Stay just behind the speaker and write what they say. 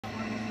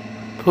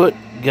Put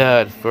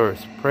God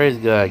first. Praise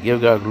God.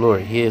 Give God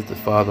glory. He is the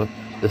Father,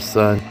 the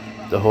Son,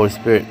 the Holy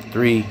Spirit.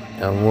 3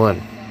 and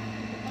 1.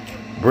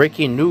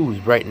 Breaking news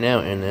right now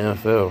in the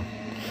NFL.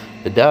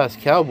 The Dallas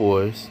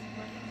Cowboys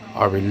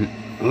are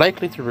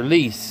likely to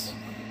release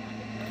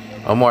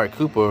Amari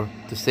Cooper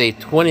to save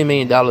 $20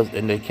 million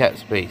in their cap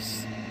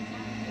space.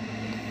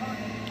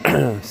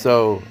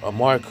 So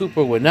Amari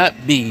Cooper will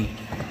not be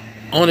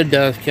on the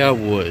Dallas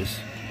Cowboys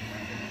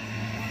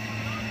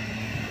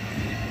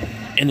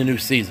in the new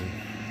season.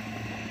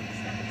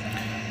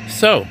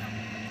 So,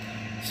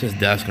 since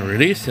Dallas can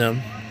release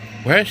him,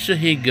 where should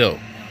he go?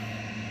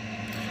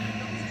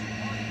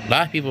 A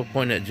lot of people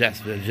point at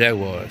Jacksonville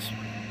Jaguars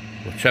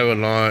with Trevor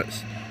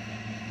Lawrence,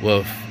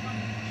 with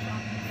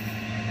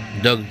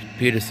Doug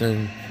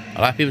Peterson.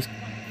 A lot of people,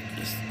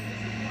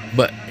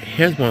 but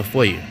here's one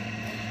for you.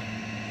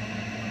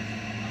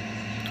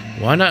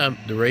 Why not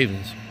the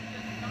Ravens?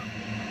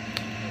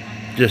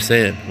 Just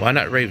saying, why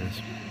not Ravens?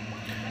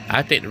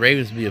 I think the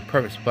Ravens would be a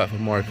perfect spot for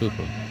Amari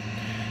Cooper.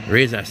 The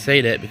reason I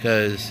say that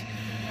because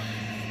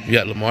you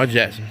got Lamar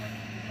Jackson,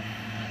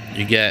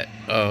 you got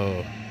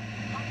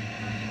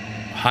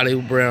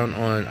Hollywood Brown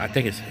on, I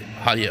think it's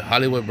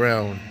Hollywood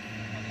Brown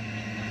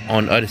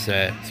on the other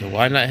side. So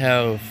why not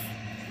have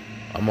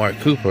Amari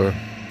Cooper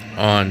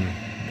on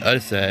the other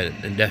side,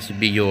 and that should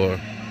be your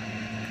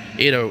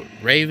either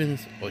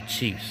Ravens or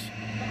Chiefs.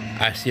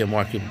 I see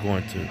Amari Cooper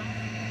going to.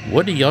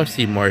 What do y'all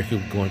see Amari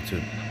Cooper going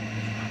to?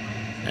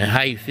 And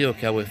how you feel,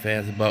 Cowboy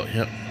fans, about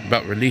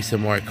releasing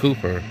Amari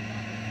Cooper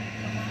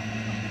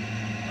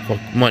for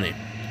money,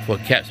 for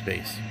cap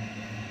space?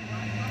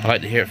 I'd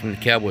like to hear it from the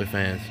Cowboy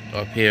fans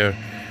up here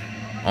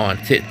on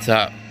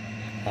TikTok,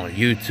 on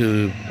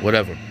YouTube,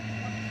 whatever.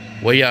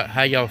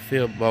 How y'all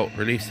feel about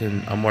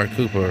releasing Amari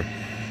Cooper,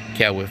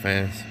 Cowboy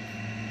fans?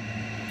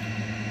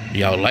 Do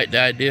y'all like the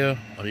idea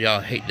or do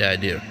y'all hate the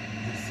idea?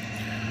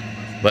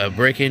 But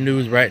breaking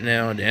news right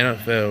now in the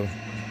NFL,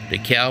 the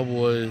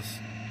Cowboys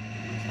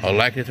are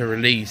likely to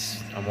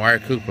release Amari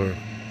Cooper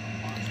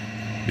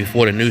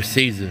before the new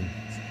season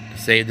to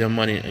save them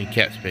money in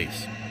cap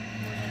space.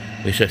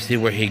 We shall see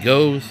where he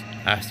goes.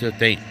 I still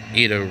think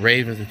either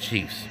Ravens or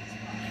Chiefs.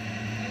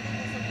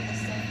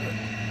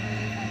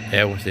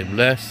 Everyone stay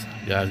blessed.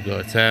 Guys, go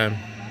at time.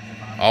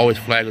 Always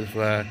flagless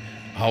fly.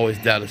 Always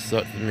Dallas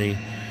sucks to me.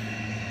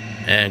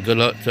 And good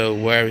luck to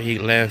wherever he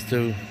lands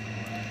to.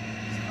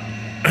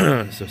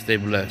 So stay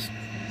blessed.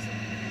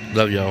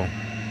 Love y'all.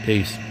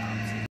 Peace.